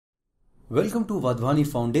Welcome to Vadhvani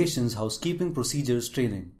Foundation's Housekeeping Procedures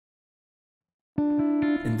Training.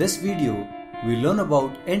 In this video, we learn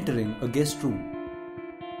about entering a guest room.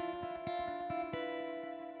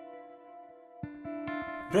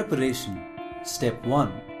 Preparation. Step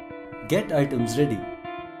 1. Get items ready.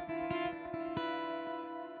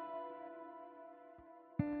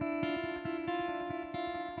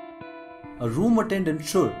 A room attendant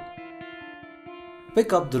should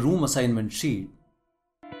pick up the room assignment sheet,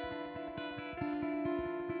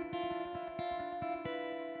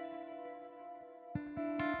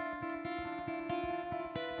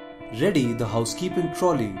 ready the housekeeping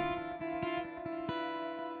trolley,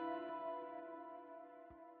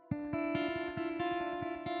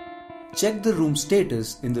 check the room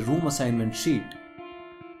status in the room assignment sheet,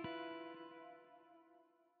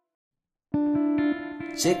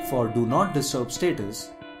 check for Do Not Disturb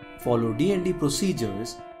status, follow D&D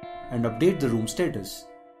procedures and update the room status.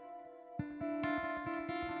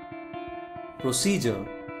 Procedure.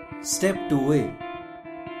 Step 2A.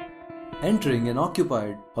 Entering an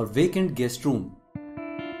occupied or vacant guest room.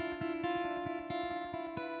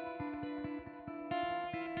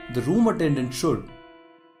 The room attendant should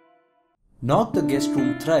knock the guest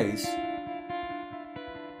room thrice,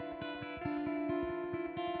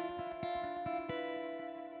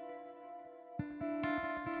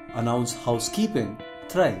 announce housekeeping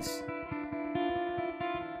thrice,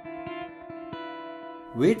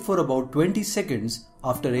 wait for about 20 seconds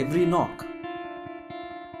after every knock.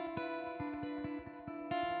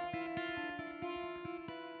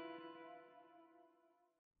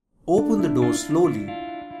 Open the door slowly.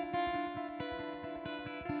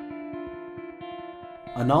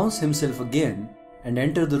 Announce himself again and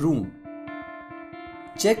enter the room.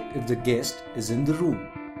 Check if the guest is in the room.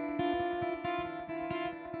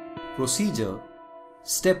 Procedure.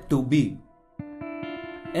 Step 2B.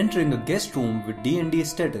 Entering a guest room with D&D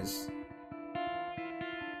status.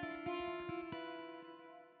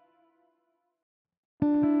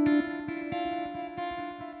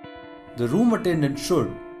 The room attendant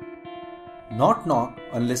should not knock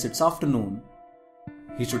unless it's afternoon.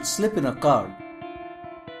 He should slip in a card.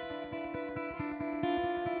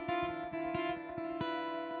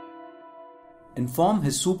 Inform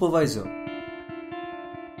his supervisor.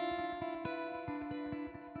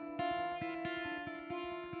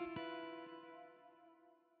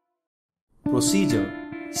 Procedure.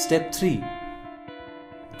 Step 3.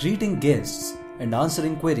 Greeting guests and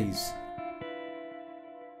answering queries.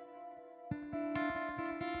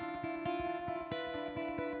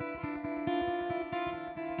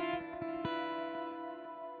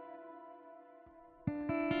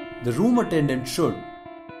 The room attendant should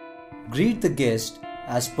greet the guest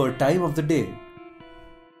as per time of the day.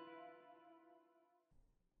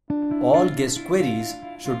 All guest queries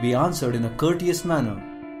should be answered in a courteous manner.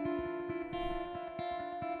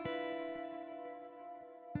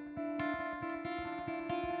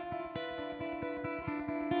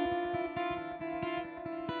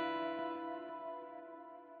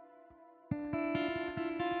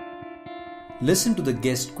 Listen to the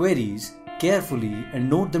guest queries carefully and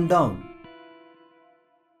note them down.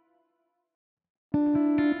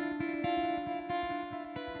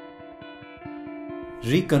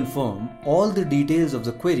 Reconfirm all the details of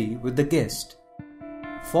the query with the guest.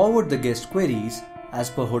 Forward the guest queries as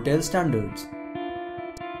per hotel standards.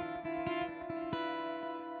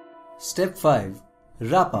 Step 5.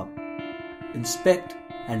 Wrap up. Inspect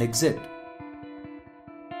and exit.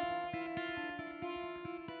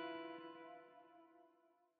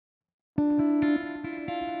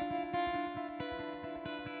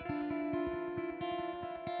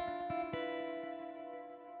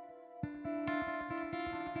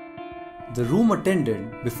 The room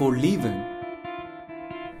attendant, before leaving,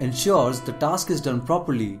 ensures the task is done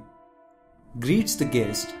properly, greets the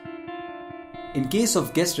guest. In case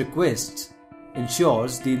of guest requests,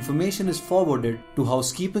 ensures the information is forwarded to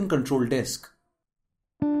housekeeping control desk.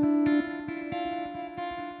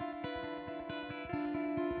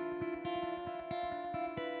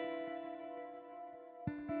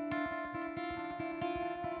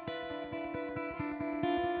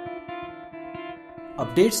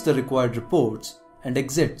 Updates the required reports and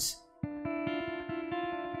exits.